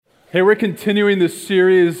Hey, we're continuing this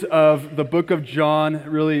series of the book of John,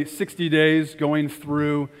 really 60 days going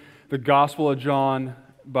through the Gospel of John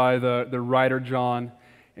by the writer John.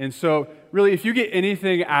 And so, really, if you get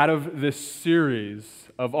anything out of this series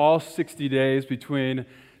of all 60 days between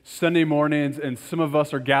Sunday mornings and some of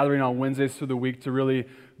us are gathering on Wednesdays through the week to really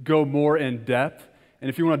go more in depth. And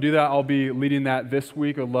if you want to do that, I'll be leading that this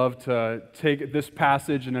week. I'd love to take this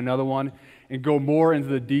passage and another one and go more into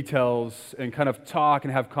the details and kind of talk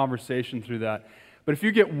and have conversation through that. But if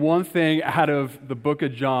you get one thing out of the book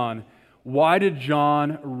of John, why did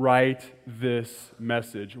John write this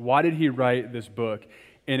message? Why did he write this book?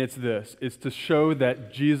 And it's this. It's to show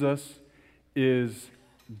that Jesus is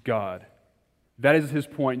God. That is his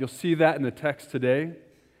point. You'll see that in the text today.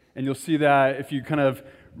 And you'll see that if you kind of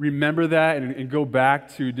remember that and go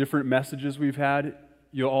back to different messages we've had,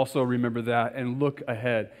 you'll also remember that and look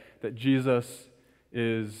ahead that Jesus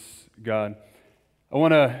is God. I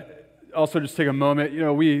want to also just take a moment. You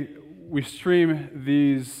know, we stream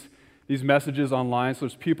these messages online, so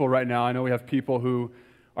there's people right now. I know we have people who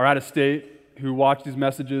are out of state who watch these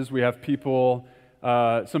messages. We have people,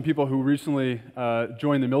 some people who recently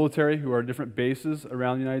joined the military who are at different bases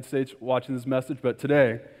around the United States watching this message. But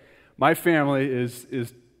today, my family is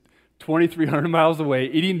 2,300 miles away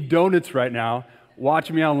eating donuts right now,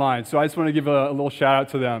 watching me online. So I just want to give a little shout out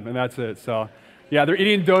to them, and that's it. So, yeah, they're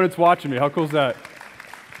eating donuts watching me. How cool is that?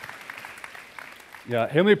 Yeah,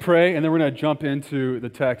 hey, let me pray, and then we're going to jump into the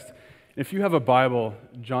text. If you have a Bible,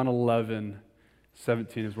 John 11:17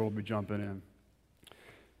 is where we'll be jumping in.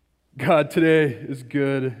 God, today is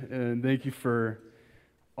good, and thank you for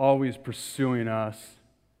always pursuing us.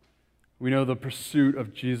 We know the pursuit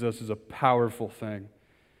of Jesus is a powerful thing.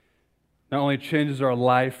 Not only changes our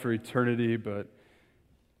life for eternity,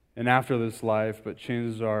 and after this life, but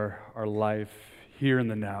changes our life here in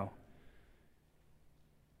the now.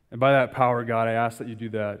 And by that power, God, I ask that you do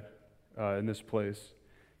that in this place,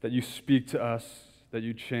 that you speak to us, that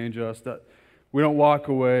you change us, that we don't walk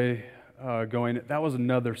away going, that was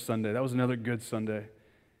another Sunday, that was another good Sunday.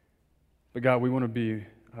 But God, we want to be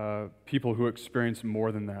people who experience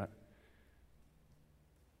more than that.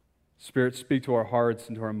 Spirit, speak to our hearts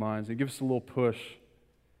and to our minds and give us a little push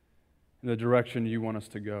in the direction you want us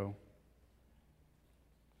to go.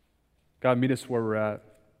 God, meet us where we're at.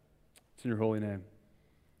 It's in your holy name.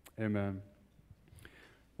 Amen.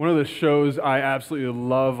 One of the shows I absolutely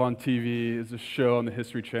love on TV is a show on the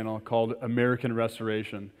History Channel called American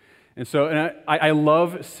Restoration. And I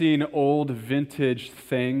love seeing old vintage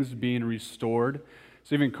things being restored.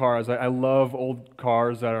 So even cars, I love old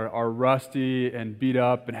cars that are rusty and beat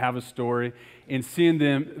up and have a story, and seeing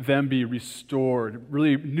them be restored,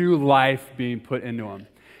 really new life being put into them.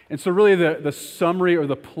 And so really the summary or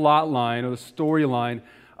the plot line or the storyline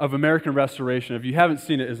of American Restoration, if you haven't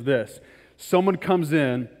seen it, is this. Someone comes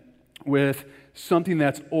in with something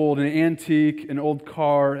that's old, an antique, an old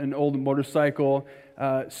car, an old motorcycle,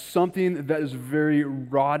 something that is very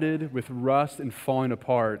rotted with rust and falling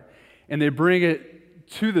apart. And they bring it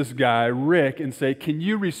to this guy, Rick, and say, can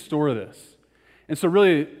you restore this? And so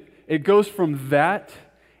really, it goes from that,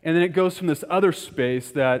 and then it goes from this other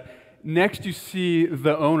space that next you see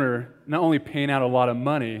the owner not only paying out a lot of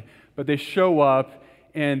money, but they show up,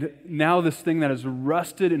 and now this thing that is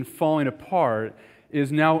rusted and falling apart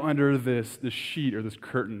is now under this sheet or this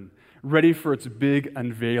curtain, ready for its big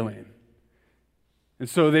unveiling. And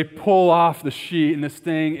so they pull off the sheet, and this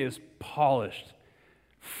thing is polished.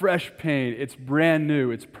 Fresh paint, it's brand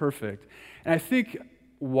new, it's perfect. And I think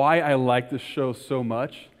why I like this show so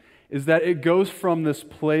much is that it goes from this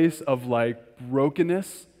place of like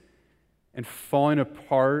brokenness and falling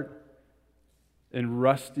apart and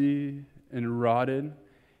rusty and rotted.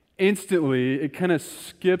 Instantly, it kind of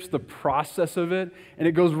skips the process of it and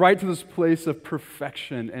it goes right to this place of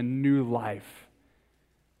perfection and new life.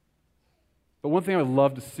 But one thing I would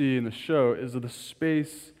love to see in the show is the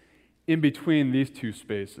space in between these two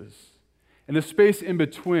spaces. And the space in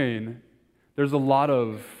between, there's a lot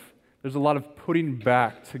of putting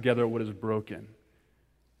back together what is broken.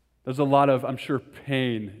 There's a lot of, I'm sure,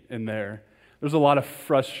 pain in there. There's a lot of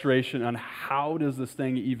frustration on how does this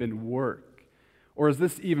thing even work? Or is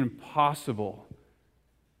this even possible?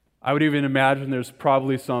 I would even imagine there's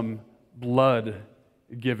probably some blood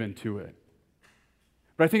given to it.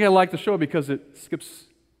 But I think I like the show because it skips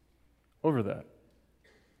over that.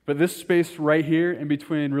 But this space right here in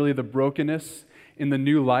between really the brokenness in the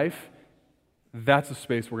new life, that's the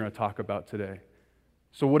space we're going to talk about today.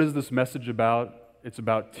 So what is this message about? It's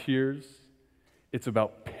about tears. It's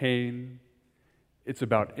about pain. It's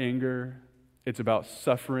about anger. It's about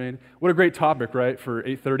suffering. What a great topic, right, for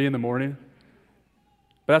 8:30 in the morning.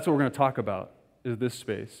 But that's what we're going to talk about, is this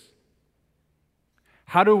space.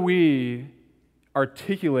 How do we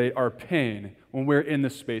articulate our pain when we're in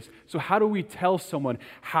this space? So how do we tell someone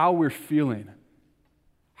how we're feeling?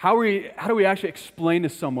 How do we actually explain to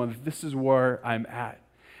someone, this is where I'm at?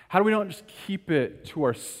 How do we not just keep it to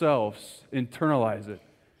ourselves, internalize it?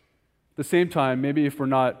 At the same time, maybe if we're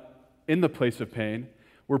not in the place of pain,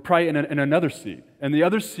 we're probably in another seat. And the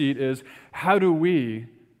other seat is, how do we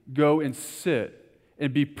go and sit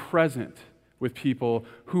and be present with people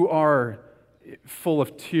who are full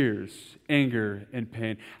of tears, anger, and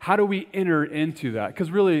pain? How do we enter into that?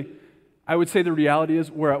 Because really, I would say the reality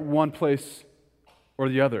is we're at one place or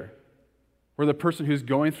the other. We're the person who's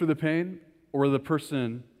going through the pain, or the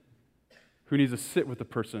person who needs to sit with the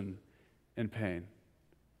person in pain.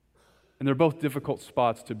 And they're both difficult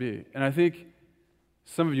spots to be. And I think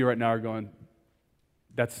some of you right now are going,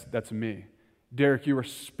 that's me. Derek, you are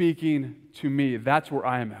speaking to me. That's where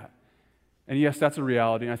I am at. And yes, that's a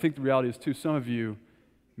reality. And I think the reality is too, some of you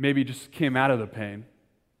maybe just came out of the pain.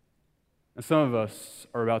 And some of us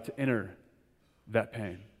are about to enter that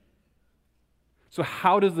pain. So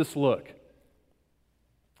how does this look?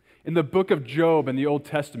 In the book of Job in the Old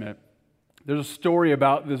Testament, there's a story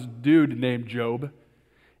about this dude named Job.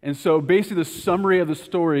 And so basically the summary of the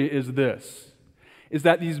story is this, is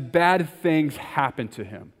that these bad things happen to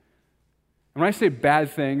him. And when I say bad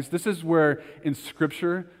things, this is where in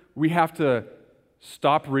Scripture we have to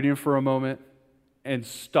stop reading for a moment and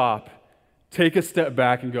take a step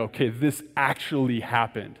back and go, okay, this actually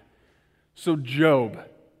happened. So Job,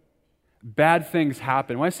 bad things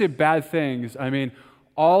happen. When I say bad things, I mean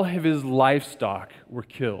all of his livestock were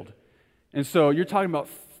killed. And so you're talking about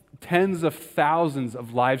tens of thousands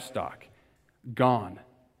of livestock gone.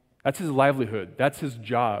 That's his livelihood. That's his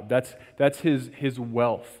job. That's his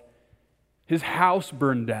wealth. His house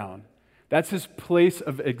burned down. That's his place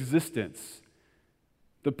of existence.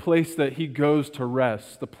 The place that he goes to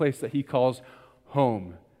rest. The place that he calls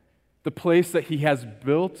home. The place that he has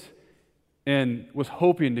built and was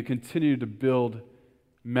hoping to continue to build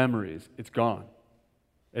memories. It's gone.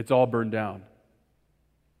 It's all burned down.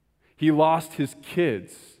 He lost his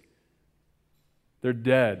kids. They're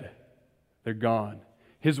dead. They're gone.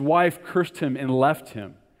 His wife cursed him and left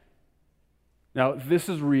him. Now, this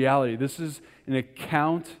is reality. This is an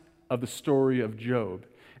account of the story of Job.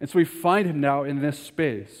 And so we find him now in this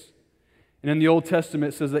space. And in the Old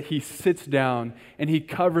Testament, it says that he sits down and he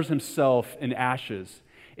covers himself in ashes.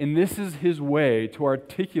 And this is his way to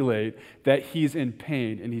articulate that he's in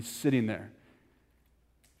pain and he's sitting there.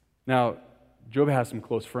 Now, Job has some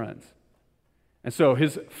close friends. And so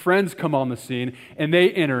his friends come on the scene and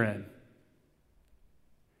they enter in.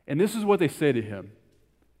 And this is what they say to him.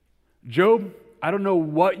 Job, I don't know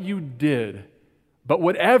what you did, but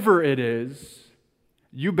whatever it is,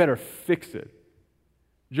 you better fix it.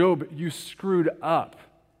 Job, you screwed up.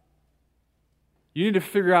 You need to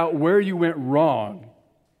figure out where you went wrong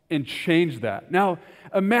and change that. Now,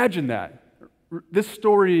 imagine that. This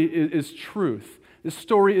story is truth. This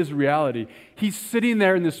story is reality. He's sitting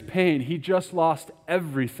there in this pain. He just lost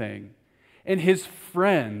everything. And his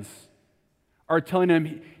friends are telling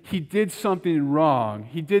him he did something wrong.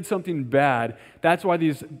 He did something bad. That's why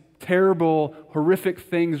these terrible, horrific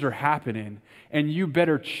things are happening. And you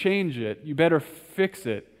better change it. You better fix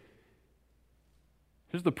it.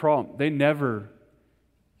 Here's the problem. They never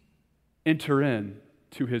enter in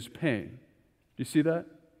to his pain. Do you see that?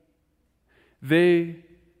 They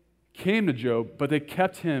came to Job, but they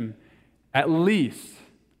kept him at least,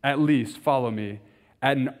 follow me,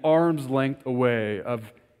 at an arm's length away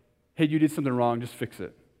of, hey, you did something wrong, just fix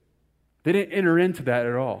it. They didn't enter into that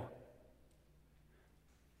at all.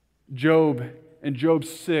 Job, in Job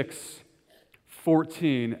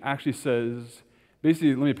 6:14, actually says,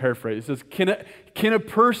 basically, let me paraphrase. It says, can a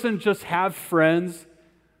person just have friends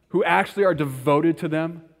who actually are devoted to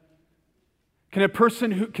them? Can a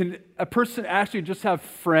person actually just have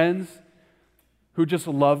friends who just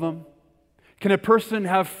love them? Can a person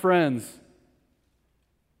have friends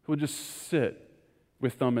who will just sit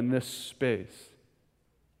with them in this space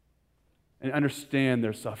and understand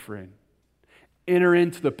their suffering, enter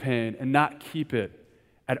into the pain and not keep it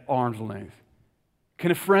at arm's length?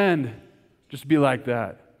 Can a friend just be like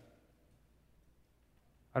that?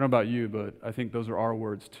 I don't know about you, but I think those are our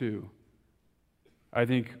words too. I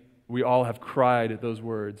think we all have cried at those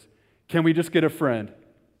words. Can we just get a friend,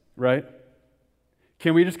 right?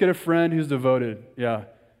 Can we just get a friend who's devoted? Yeah.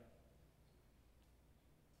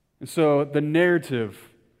 And so the narrative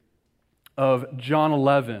of John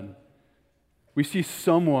 11, we see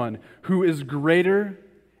someone who is greater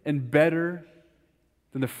and better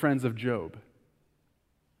than the friends of Job.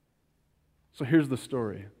 So here's the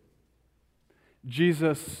story.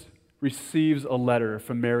 Jesus receives a letter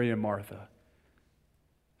from Mary and Martha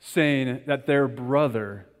saying that their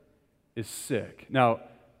brother is sick. Now,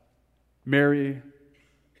 Mary,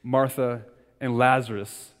 Martha, and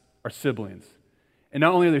Lazarus are siblings. And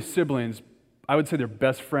not only are they siblings, I would say they're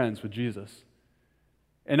best friends with Jesus.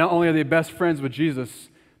 And not only are they best friends with Jesus,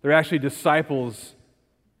 they're actually disciples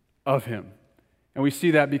of him. And we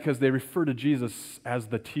see that because they refer to Jesus as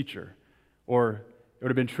the teacher, or it would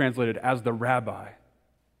have been translated as the rabbi.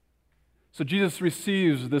 So Jesus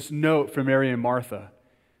receives this note from Mary and Martha,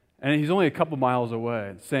 and he's only a couple miles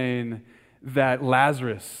away, saying that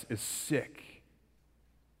Lazarus is sick.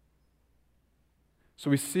 So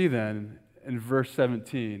we see then in verse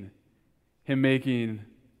 17 him making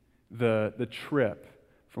the trip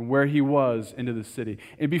from where he was into the city.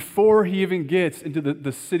 And before he even gets into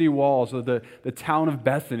the city walls of the town of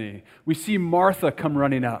Bethany, we see Martha come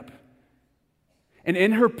running up. And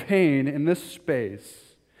in her pain, in this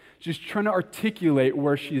space, she's trying to articulate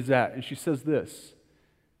where she's at. And she says this,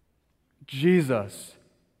 Jesus,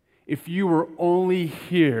 if you were only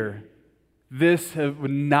here, this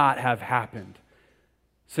would not have happened.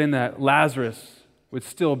 Saying that Lazarus would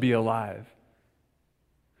still be alive.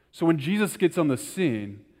 So when Jesus gets on the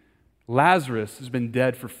scene, Lazarus has been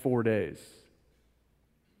dead for 4 days.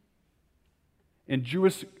 In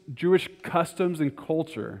Jewish customs and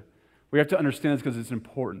culture, we have to understand this because it's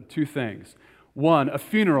important. 2 things. 1, a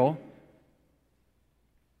funeral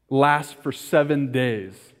lasts for 7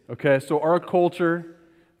 days. Okay, so our culture,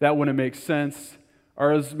 that wouldn't make sense.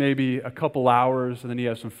 Ours maybe a couple hours, and then you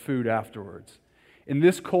have some food afterwards. In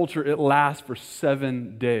this culture, it lasts for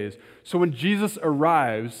 7 days. So when Jesus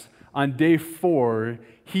arrives on day 4,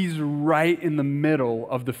 he's right in the middle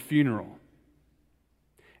of the funeral.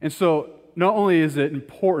 And so not only is it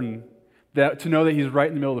important to know that he's right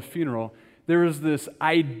in the middle of the funeral, there is this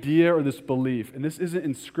idea or this belief, and this isn't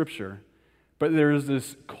in Scripture, but there is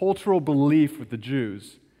this cultural belief with the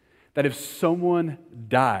Jews that if someone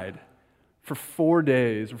died for 4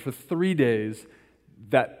 days or for 3 days,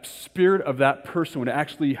 that spirit of that person would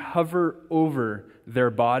actually hover over their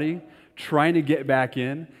body, trying to get back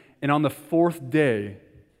in, and on the 4th day,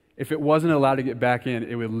 if it wasn't allowed to get back in,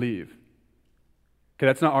 it would leave. Okay,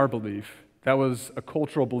 that's not our belief. That was a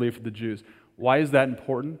cultural belief of the Jews. Why is that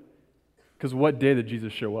important? Because what day did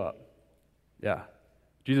Jesus show up? Yeah,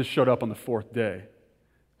 Jesus showed up on the 4th day.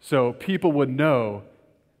 So people would know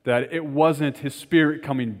that it wasn't his spirit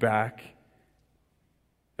coming back,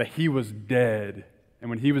 that he was dead. And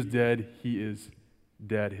when he was dead, he is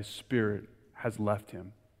dead. His spirit has left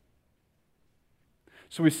him.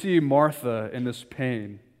 So we see Martha in this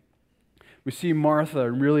pain. We see Martha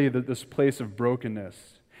in really this place of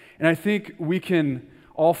brokenness. And I think we can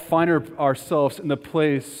all find ourselves in the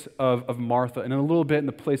place of Martha and in a little bit in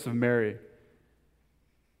the place of Mary.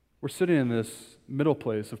 We're sitting in this middle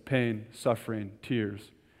place of pain, suffering, tears,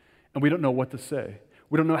 and we don't know what to say.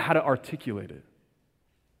 We don't know how to articulate it.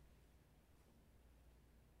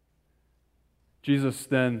 Jesus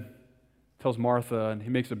then tells Martha, and he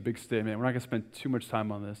makes a big statement. We're not going to spend too much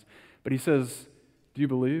time on this, but he says, do you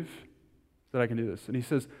believe that I can do this? And he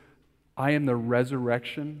says, I am the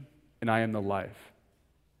resurrection and I am the life.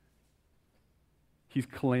 He's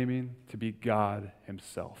claiming to be God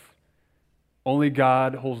himself. Only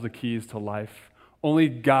God holds the keys to life. Only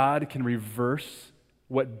God can reverse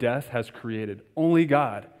what death has created. Only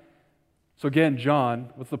God. So again, John,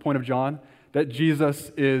 what's the point of John? That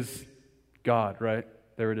Jesus is God, right?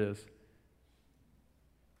 There it is.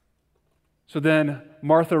 So then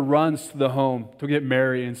Martha runs to the home to get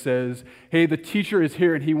Mary and says, hey, the teacher is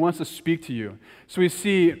here and he wants to speak to you. So we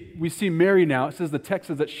see Mary now. It says, the text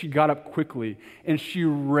says that she got up quickly and she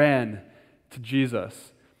ran to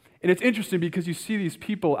Jesus. And it's interesting because you see these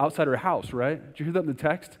people outside her house, right? Did you hear that in the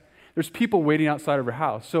text? There's people waiting outside of her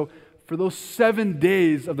house. So for those 7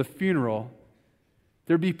 days of the funeral,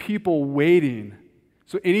 there'd be people waiting.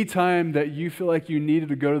 So anytime that you feel like you needed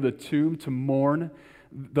to go to the tomb to mourn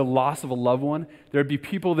the loss of a loved one, there'd be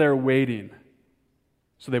people there waiting.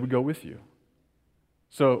 So they would go with you.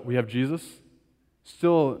 So we have Jesus,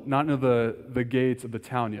 still not into the gates of the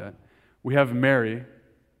town yet. We have Mary.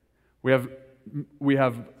 We have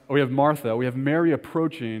Martha. We have Mary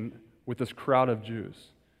approaching with this crowd of Jews.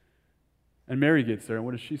 And Mary gets there, and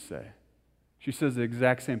what does she say? She says the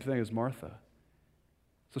exact same thing as Martha.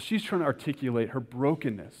 So she's trying to articulate her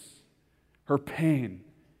brokenness, her pain.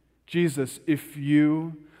 Jesus, if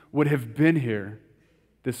you would have been here,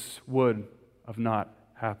 this would have not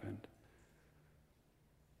happened.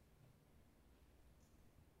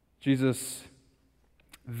 Jesus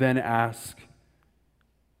then asks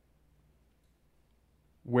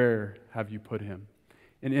where have you put him?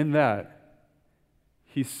 And in that,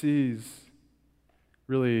 he sees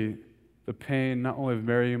really the pain not only of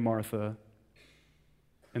Mary and Martha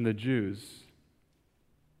and the Jews.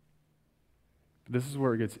 But this is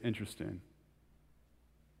where it gets interesting.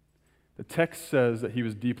 The text says that he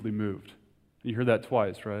was deeply moved. You heard that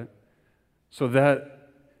twice, right? So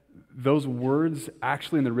those words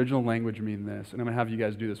actually in the original language mean this, and I'm going to have you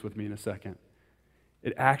guys do this with me in a second.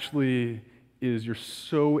 It actually is, you're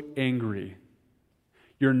so angry,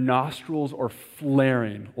 your nostrils are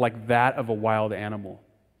flaring like that of a wild animal.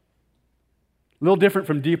 A little different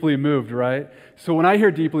from deeply moved, right? So when I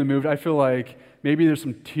hear deeply moved, I feel like maybe there's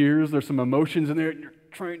some tears, there's some emotions in there, and you're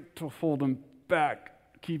trying to hold them back,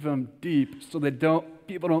 keep them deep so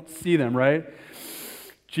people don't see them, right?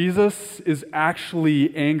 Jesus is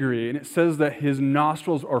actually angry, and it says that his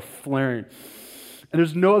nostrils are flaring. And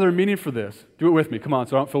there's no other meaning for this. Do it with me. Come on,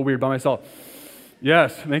 so I don't feel weird by myself.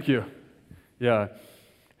 Yes, thank you. Yeah.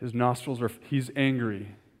 His nostrils he's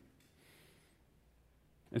angry.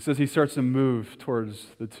 It says he starts to move towards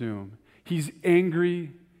the tomb. He's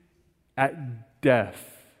angry at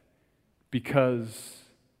death because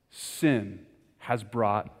sin has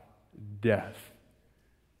brought death.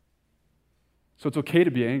 So it's okay to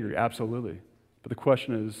be angry, absolutely. But the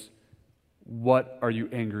question is, what are you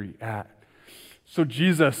angry at? So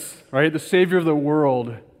Jesus, right, the Savior of the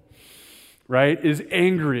world, right, is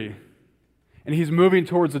angry. And he's moving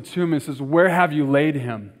towards the tomb and says, where have you laid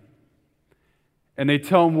him? And they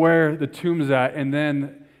tell him where the tomb's at. And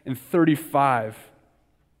then in 35,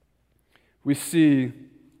 we see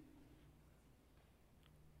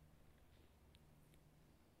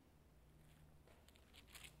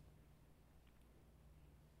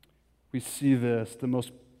this,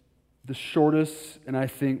 the shortest and I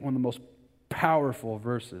think one of the most powerful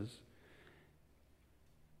verses.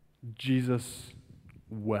 Jesus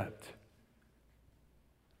wept.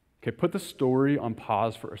 Okay, put the story on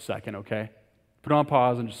pause for a second, okay? Put it on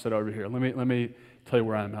pause and just sit over here. Let me tell you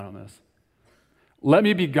where I'm at on this. Let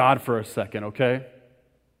me be God for a second, okay?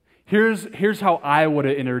 Here's how I would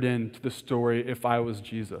have entered into the story if I was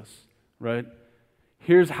Jesus, right?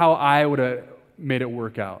 Here's how I would have made it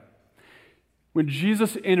work out. When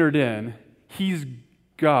Jesus entered in, he's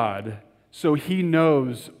God, so he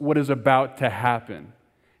knows what is about to happen.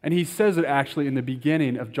 And he says it actually in the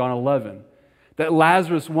beginning of John 11, that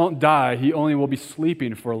Lazarus won't die, he only will be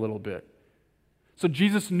sleeping for a little bit. So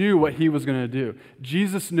Jesus knew what he was going to do.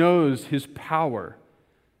 Jesus knows his power.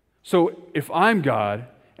 So if I'm God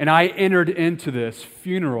and I entered into this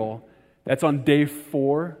funeral that's on day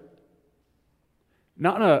 4,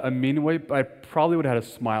 not in a mean way, but I probably would have had a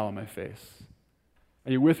smile on my face.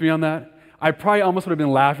 Are you with me on that? I probably almost would have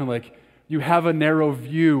been laughing like, you have a narrow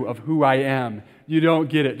view of who I am. You don't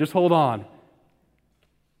get it. Just hold on.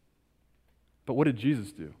 But what did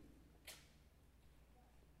Jesus do?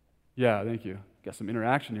 Yeah, thank you. Got some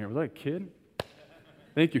interaction here. Was that a kid?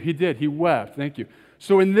 Thank you. He did. He wept. Thank you.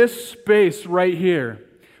 So in this space right here,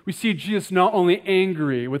 we see Jesus not only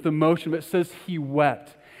angry with emotion, but it says he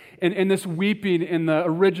wept. And this weeping in the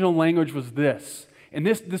original language was this. And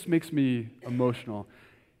this makes me emotional.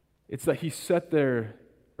 It's that he stood there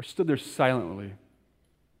silently.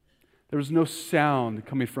 There was no sound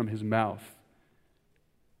coming from his mouth.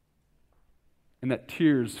 And that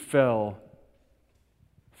tears fell,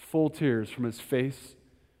 full tears from his face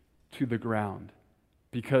to the ground.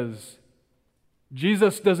 Because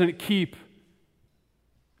Jesus doesn't keep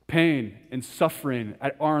pain and suffering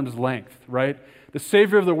at arm's length, right? The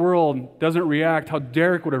Savior of the world doesn't react how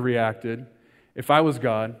Derek would have reacted if I was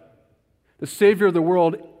God. The Savior of the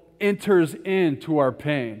world enters into our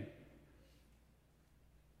pain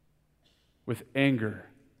with anger,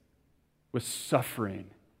 with suffering.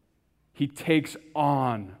 He takes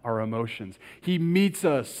on our emotions. He meets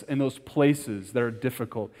us in those places that are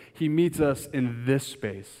difficult. He meets us in this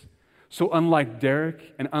space. So unlike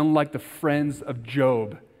Derek and unlike the friends of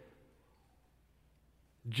Job,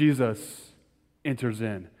 Jesus enters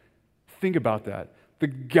in. Think about that. The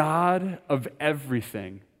God of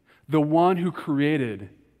everything, the one who created,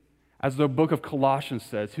 as the book of Colossians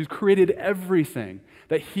says, who's created everything,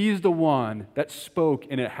 that he's the one that spoke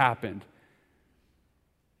and it happened.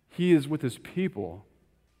 He is with his people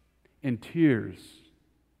in tears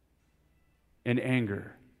and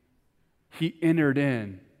anger. He entered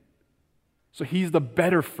in. So he's the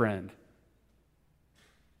better friend.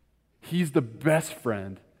 He's the best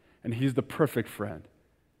friend, and he's the perfect friend.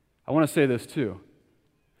 I want to say this too.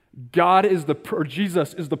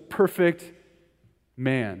 Jesus is the perfect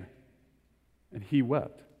man, and he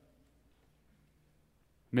wept.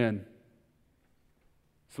 Man,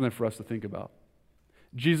 something for us to think about.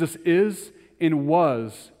 Jesus is and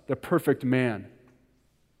was the perfect man,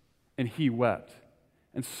 and he wept.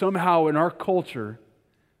 And somehow in our culture,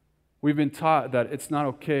 we've been taught that it's not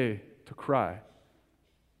okay to cry.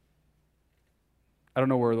 I don't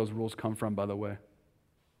know where those rules come from, by the way.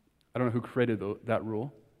 I don't know who created that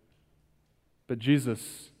rule. But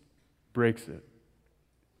Jesus breaks it.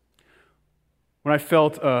 When I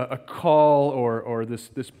felt a call or this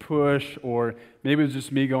push, or maybe it was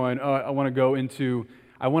just me going, oh, I want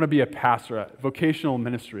to be a pastor at vocational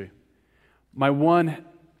ministry. My one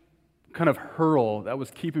kind of hurdle that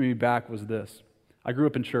was keeping me back was this. I grew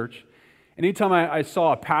up in church. Anytime I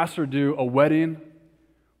saw a pastor do a wedding,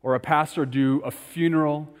 or a pastor do a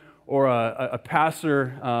funeral, or a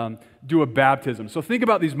pastor do a baptism. So think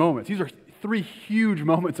about these moments. These are three huge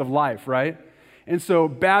moments of life, right? And so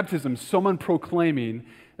baptism, someone proclaiming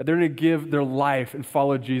that they're going to give their life and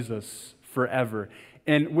follow Jesus forever.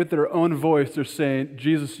 And with their own voice, they're saying,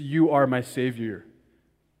 Jesus, you are my Savior.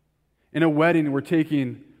 In a wedding, we're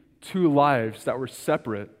taking two lives that were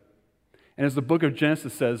separate. And as the book of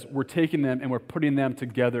Genesis says, we're taking them and we're putting them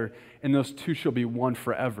together, and those two shall be one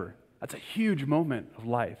forever. That's a huge moment of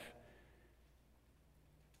life.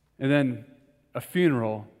 And then a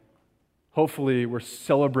funeral, hopefully we're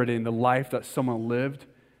celebrating the life that someone lived,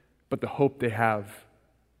 but the hope they have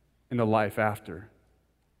in the life after.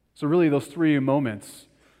 So really those three moments,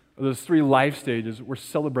 or those three life stages, we're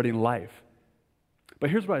celebrating life. But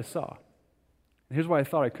here's what I saw. And here's why I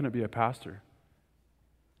thought I couldn't be a pastor.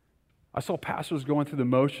 I saw pastors going through the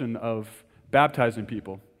motion of baptizing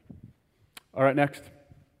people. All right, next.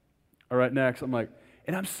 All right, next. I'm like,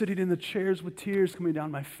 and I'm sitting in the chairs with tears coming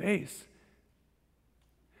down my face.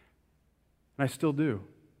 And I still do.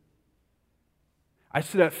 I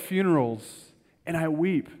sit at funerals and I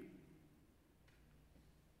weep.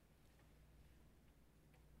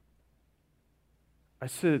 I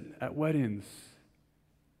sit at weddings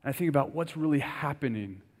and I think about what's really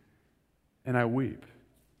happening and I weep.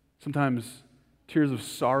 Sometimes tears of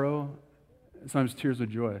sorrow, sometimes tears of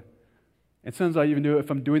joy. And sometimes I even do it if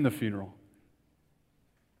I'm doing the funeral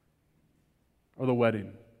or the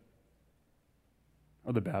wedding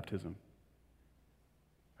or the baptism.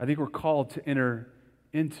 I think we're called to enter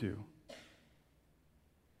into.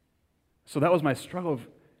 So that was my struggle of,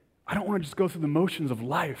 I don't want to just go through the motions of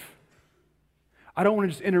life. I don't want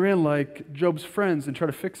to just enter in like Job's friends and try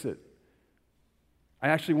to fix it. I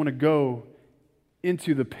actually want to go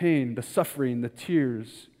into the pain, the suffering, the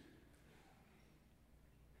tears.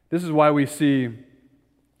 This is why we see, you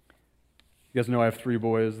guys know I have 3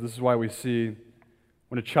 boys. This is why we see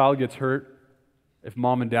when a child gets hurt, if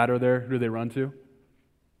mom and dad are there, who do they run to?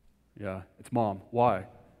 Yeah, it's mom. Why?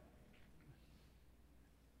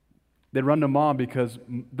 They run to mom because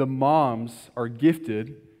the moms are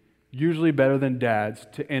gifted, usually better than dads,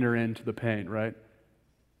 to enter into the pain, right?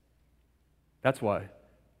 That's why.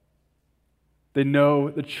 They know,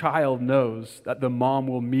 the child knows that the mom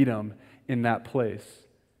will meet him in that place.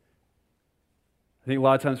 I think a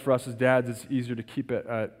lot of times for us as dads, it's easier to keep it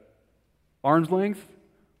at arm's length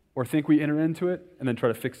or think we enter into it and then try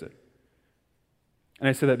to fix it. And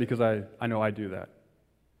I say that because I know I do that.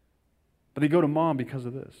 But they go to mom because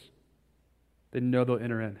of this. They know they'll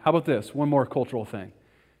enter in. How about this? One more cultural thing.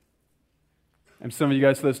 And some of you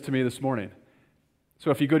guys said this to me this morning. So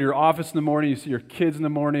if you go to your office in the morning, you see your kids in the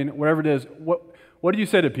morning, whatever it is, what do you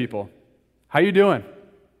say to people? How you doing?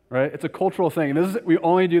 Right? It's a cultural thing. And we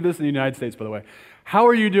only do this in the United States, by the way. How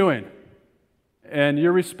are you doing? And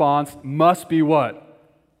your response must be what?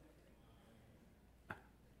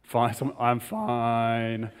 Fine. I'm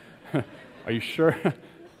fine. Are you sure?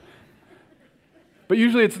 But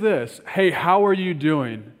usually it's this. Hey, how are you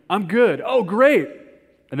doing? I'm good. Oh, great.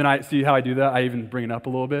 And then I see how I do that. I even bring it up a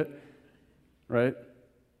little bit. Right?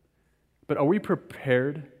 But are we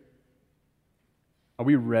prepared? Are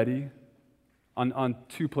we ready? On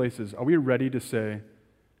 2 places. Are we ready to say,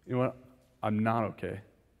 you know what? I'm not okay.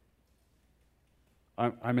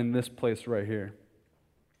 I'm in this place right here.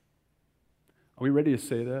 Are we ready to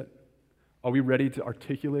say that? Are we ready to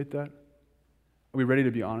articulate that? Are we ready to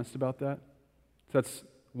be honest about that? So that's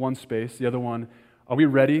one space. The other one, are we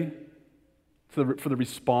ready for the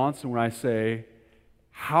response? And when I say,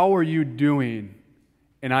 how are you doing?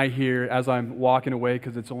 And I hear, as I'm walking away,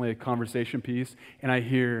 because it's only a conversation piece, and I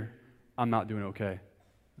hear, I'm not doing okay.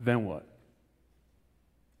 Then what?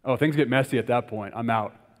 Oh, things get messy at that point. I'm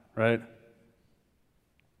out, right?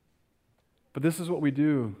 But this is what we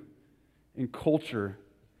do in culture,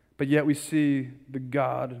 but yet we see the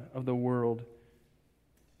God of the world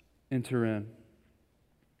enter in.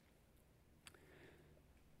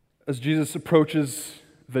 As Jesus approaches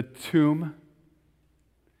the tomb,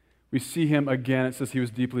 We see him again. It says he was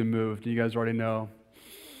deeply moved. You guys already know.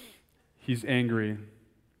 He's angry.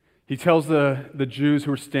 He tells the Jews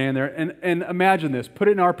who are standing there, and imagine this, put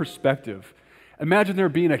it in our perspective. Imagine there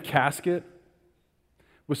being a casket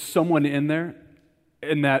with someone in there,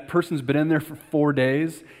 and that person's been in there for 4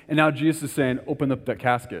 days, and now Jesus is saying, open up that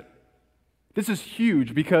casket. This is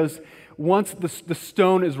huge because once the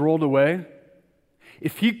stone is rolled away,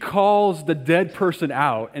 if he calls the dead person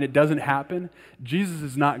out and it doesn't happen, Jesus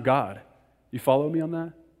is not God. You follow me on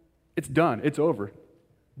that? It's done. It's over.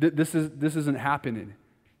 This isn't happening.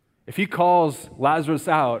 If he calls Lazarus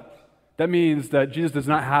out, that means that Jesus does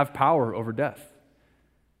not have power over death.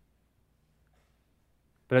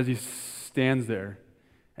 But as he stands there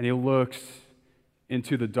and he looks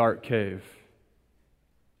into the dark cave,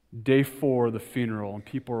 day 4 of the funeral, and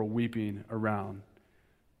people are weeping around,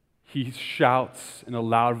 he shouts in a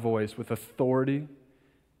loud voice with authority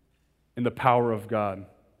and the power of God,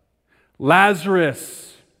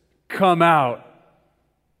 "Lazarus, come out."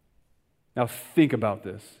 Now think about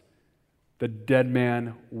this. The dead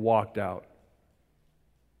man walked out.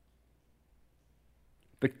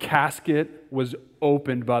 The casket was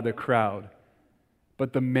opened by the crowd,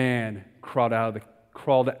 but the man crawled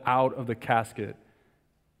out of the casket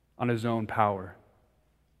on his own power.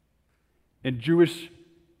 In Jewish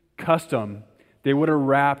custom, they would have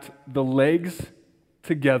wrapped the legs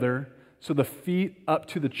together, so the feet up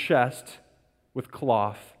to the chest with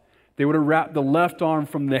cloth. They would have wrapped the left arm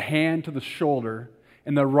from the hand to the shoulder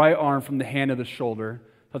and the right arm from the hand to the shoulder.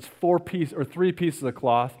 That's 3 pieces of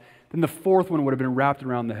cloth. Then the 4th one would have been wrapped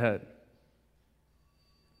around the head.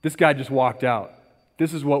 This guy just walked out.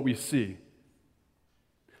 This is what we see.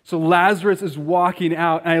 So Lazarus is walking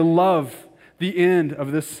out, and I love the end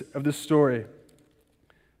of this story.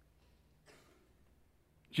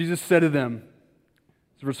 Jesus said to them,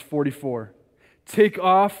 verse 44, "Take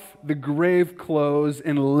off the grave clothes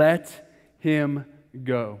and let him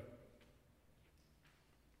go."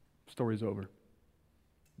 Story's over.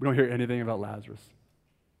 We don't hear anything about Lazarus.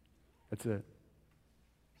 That's it.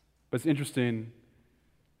 But it's interesting.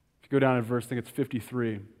 If you go down to verse, I think it's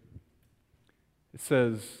 53, it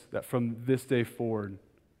says that from this day forward,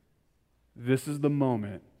 this is the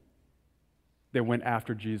moment they went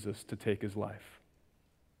after Jesus to take his life.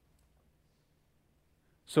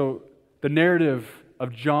 So the narrative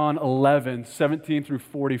of John 11, 17 through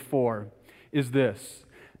 44 is this.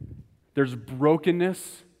 There's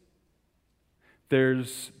brokenness.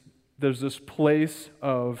 There's this place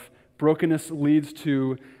of brokenness leads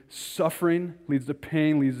to suffering, leads to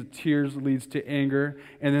pain, leads to tears, leads to anger.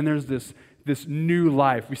 And then there's this new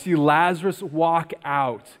life. We see Lazarus walk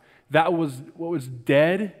out. What was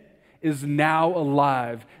dead is now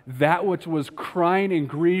alive. That which was crying in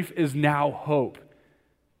grief is now hope.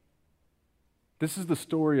 This is the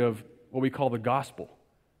story of what we call the gospel.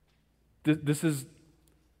 This is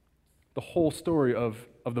the whole story of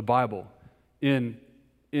the Bible in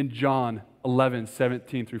John 11,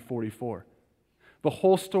 17 through 44. The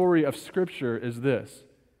whole story of Scripture is this.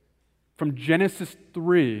 From Genesis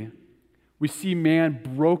 3, we see man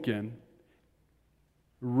broken,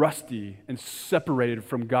 rusty, and separated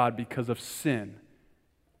from God because of sin.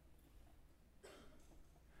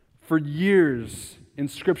 For years in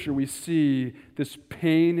Scripture, we see this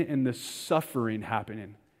pain and this suffering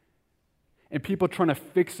happening. And people trying to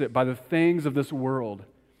fix it by the things of this world,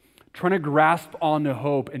 trying to grasp onto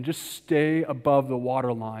hope and just stay above the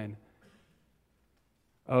waterline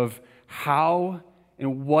of how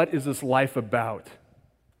and what is this life about.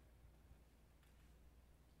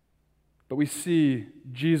 But we see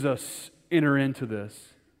Jesus enter into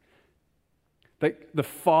this. That the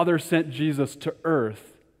Father sent Jesus to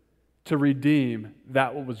earth to redeem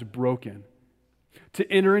that what was broken. To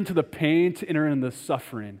enter into the pain, to enter into the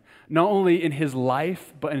suffering. Not only in his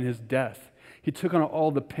life, but in his death. He took on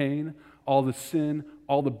all the pain, all the sin,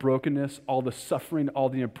 all the brokenness, all the suffering, all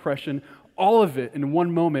the oppression, all of it in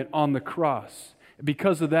one moment on the cross.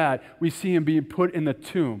 Because of that, we see him being put in the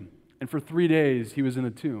tomb. And for 3 days, he was in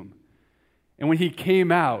the tomb. And when he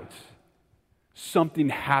came out, something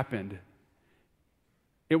happened.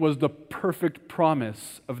 It was the perfect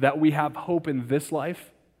promise of that we have hope in this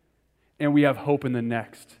life and we have hope in the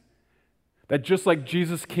next. That just like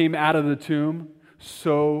Jesus came out of the tomb,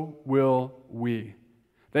 so will we.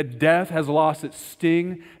 That death has lost its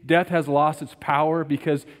sting, death has lost its power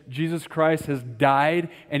because Jesus Christ has died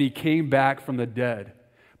and he came back from the dead.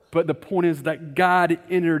 But the point is that God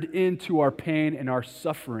entered into our pain and our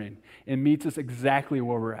suffering and meets us exactly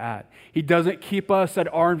where we're at. He doesn't keep us at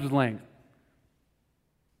arm's length.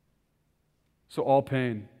 So all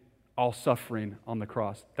pain, all suffering on the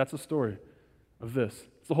cross. That's the story of this.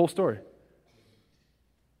 It's the whole story.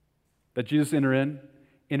 That Jesus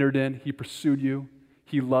entered in, he pursued you,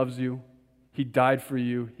 he loves you, he died for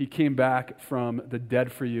you, he came back from the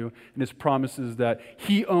dead for you, and his promise is that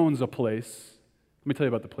he owns a place. Let me tell you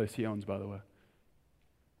about the place he owns, by the way.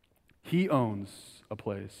 He owns a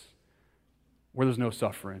place where there's no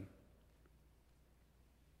suffering.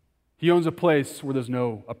 He owns a place where there's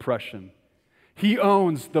no oppression. He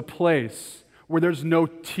owns the place where there's no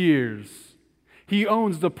tears. He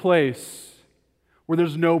owns the place where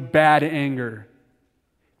there's no bad anger.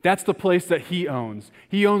 That's the place that he owns.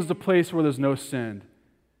 He owns the place where there's no sin.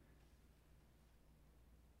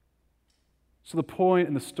 So the point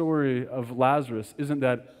in the story of Lazarus isn't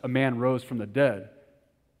that a man rose from the dead.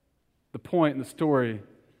 The point of the story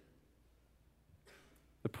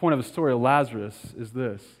of Lazarus is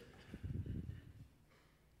this: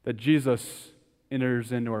 that Jesus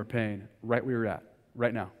enters into our pain right where you're at,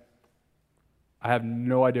 right now. I have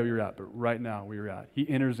no idea where you're at, but right now where you're at. He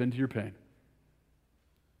enters into your pain.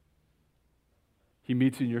 He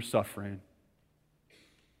meets you in your suffering.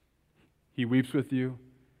 He weeps with you.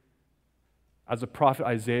 As the prophet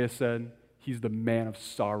Isaiah said, he's the man of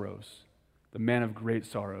sorrows, the man of great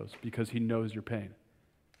sorrows, because he knows your pain.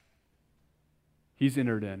 He's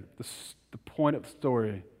entered in. The point of the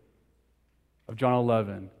story of John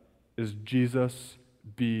 11 is Jesus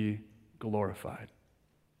be glorified.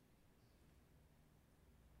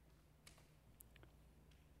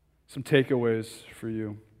 Some takeaways for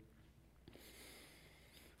you.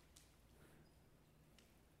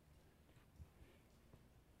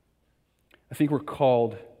 I think we're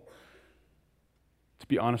called to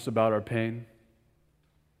be honest about our pain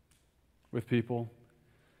with people.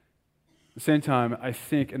 At the same time, I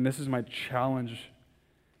think, and this is my challenge,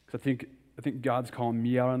 because I think God's calling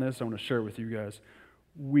me out on this. I want to share it with you guys.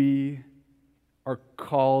 We are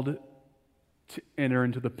called to enter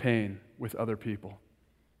into the pain with other people.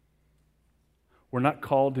 We're not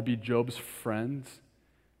called to be Job's friends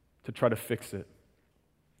to try to fix it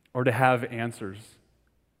or to have answers.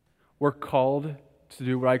 We're called to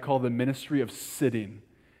do what I call the ministry of sitting.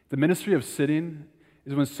 The ministry of sitting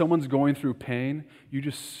is when someone's going through pain, you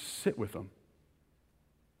just sit with them.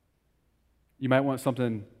 You might want something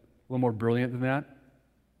a little more brilliant than that,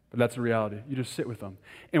 but that's the reality. You just sit with them.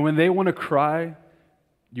 And when they want to cry,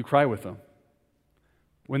 you cry with them.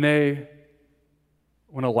 When they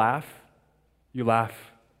want to laugh, you laugh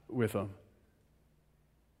with them.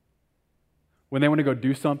 When they want to go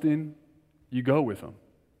do something, you go with them.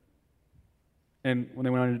 And when they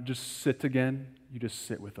want to just sit again, you just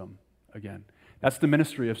sit with them again. That's the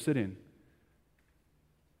ministry of sitting.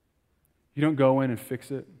 You don't go in and fix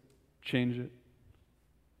it, change it.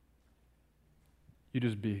 You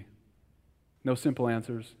just be. No simple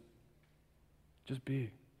answers. Just be.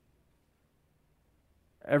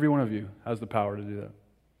 Every one of you has the power to do that.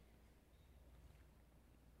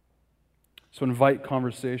 So invite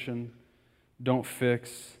conversation. Don't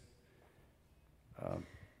fix.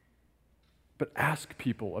 But ask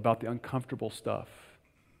people about the uncomfortable stuff.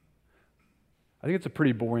 I think it's a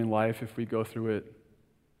pretty boring life if we go through it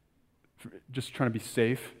just trying to be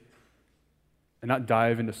safe and not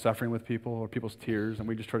dive into suffering with people or people's tears, and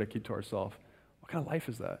we just try to keep to ourselves. What kind of life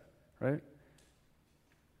is that, right?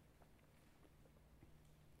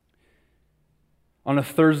 On a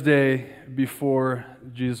Thursday before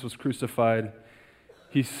Jesus was crucified,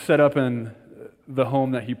 he set up in the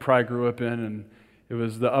home that he probably grew up in, and it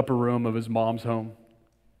was the upper room of his mom's home.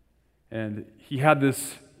 And he had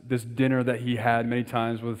this dinner that he had many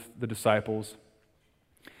times with the disciples.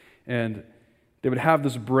 And they would have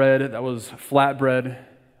this bread that was flatbread,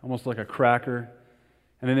 almost like a cracker.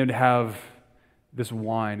 And then they would have this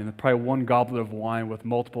wine, and probably one goblet of wine with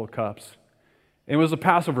multiple cups. And it was a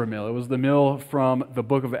Passover meal. It was the meal from the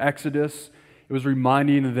book of Exodus. It was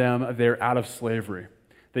reminding them they're out of slavery.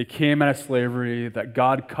 They came out of slavery, that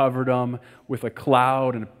God covered them with a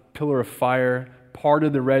cloud and a pillar of fire,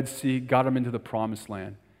 parted the Red Sea, got them into the promised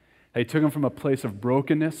land. He took them from a place of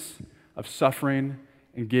brokenness, of suffering,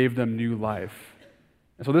 and gave them new life.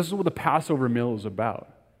 And so this is what the Passover meal is about.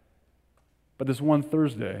 But this one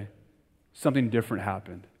Thursday, something different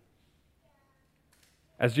happened.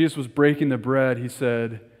 As Jesus was breaking the bread, he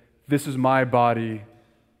said, "This is my body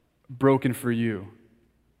broken for you."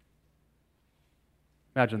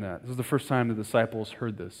 Imagine that. This is the first time the disciples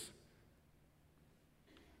heard this.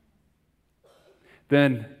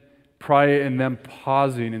 Then, probably in them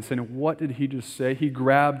pausing and saying, what did he just say? He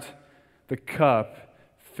grabbed the cup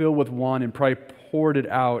filled with wine and probably poured it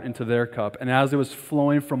out into their cup. And as it was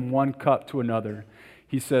flowing from one cup to another,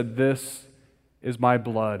 he said, "This is my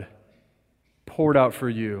blood poured out for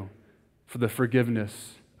you. for the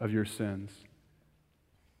forgiveness of your sins.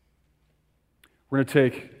 We're going to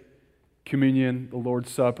take communion, the Lord's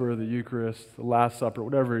Supper, the Eucharist, the Last Supper,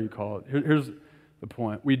 whatever you call it. Here's the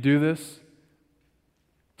point. We do this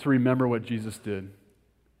to remember what Jesus did.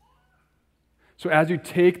 So as you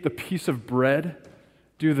take the piece of bread,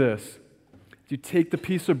 do this. As you take the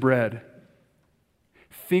piece of bread,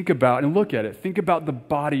 think about and look at it. Think about the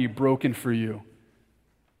body broken for you.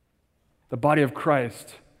 The body of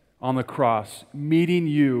Christ on the cross, meeting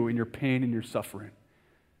you in your pain and your suffering.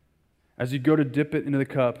 As you go to dip it into the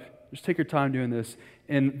cup, just take your time doing this,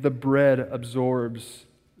 and the bread absorbs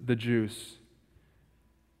the juice.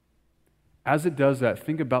 As it does that,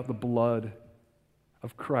 think about the blood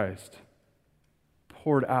of Christ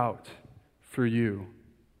poured out for you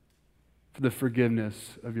for the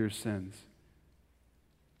forgiveness of your sins.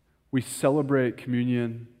 We celebrate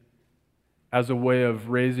communion as a way of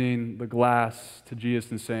raising the glass to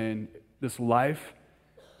Jesus and saying, this life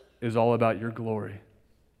is all about your glory.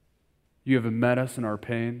 You have met us in our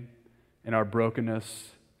pain, in our brokenness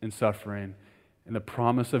and suffering, and the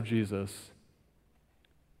promise of Jesus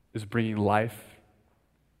is bringing life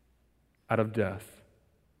out of death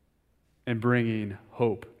and bringing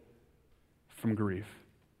hope from grief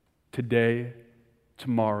today,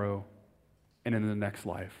 tomorrow, and in the next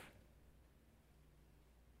life.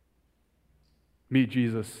 Meet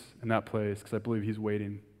Jesus in that place because I believe he's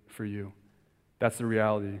waiting for you. That's the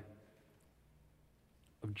reality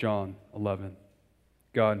of John 11.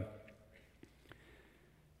 God,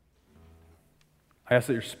 I ask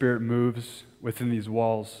that your Spirit moves within these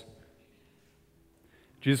walls.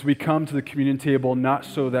 Jesus, we come to the communion table not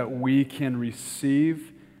so that we can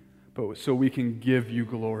receive, but so we can give you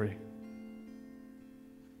glory.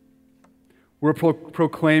 We're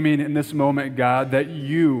proclaiming in this moment, God, that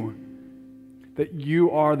you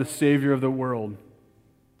are the Savior of the world.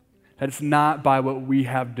 That it's not by what we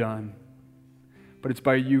have done, but it's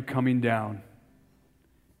by you coming down,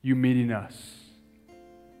 you meeting us,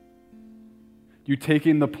 you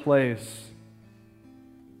taking the place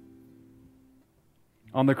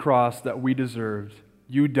on the cross that we deserved,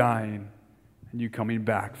 you dying, and you coming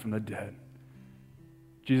back from the dead.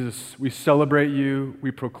 Jesus, we celebrate you,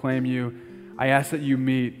 we proclaim you. I ask that you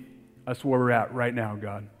meet us where we're at right now,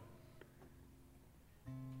 God.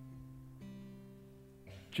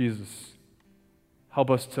 Jesus, help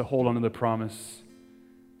us to hold on to the promise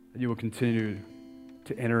that you will continue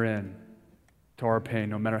to enter in to our pain,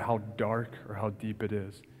 no matter how dark or how deep it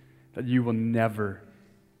is, that you will never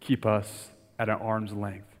keep us at an arm's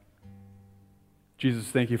length. Jesus,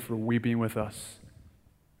 thank you for weeping with us.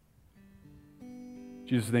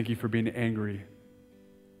 Jesus, thank you for being angry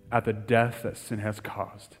at the death that sin has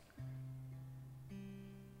caused.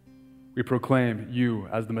 We proclaim you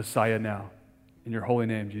as the Messiah now. In your holy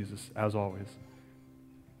name, Jesus, as always.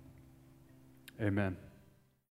 Amen.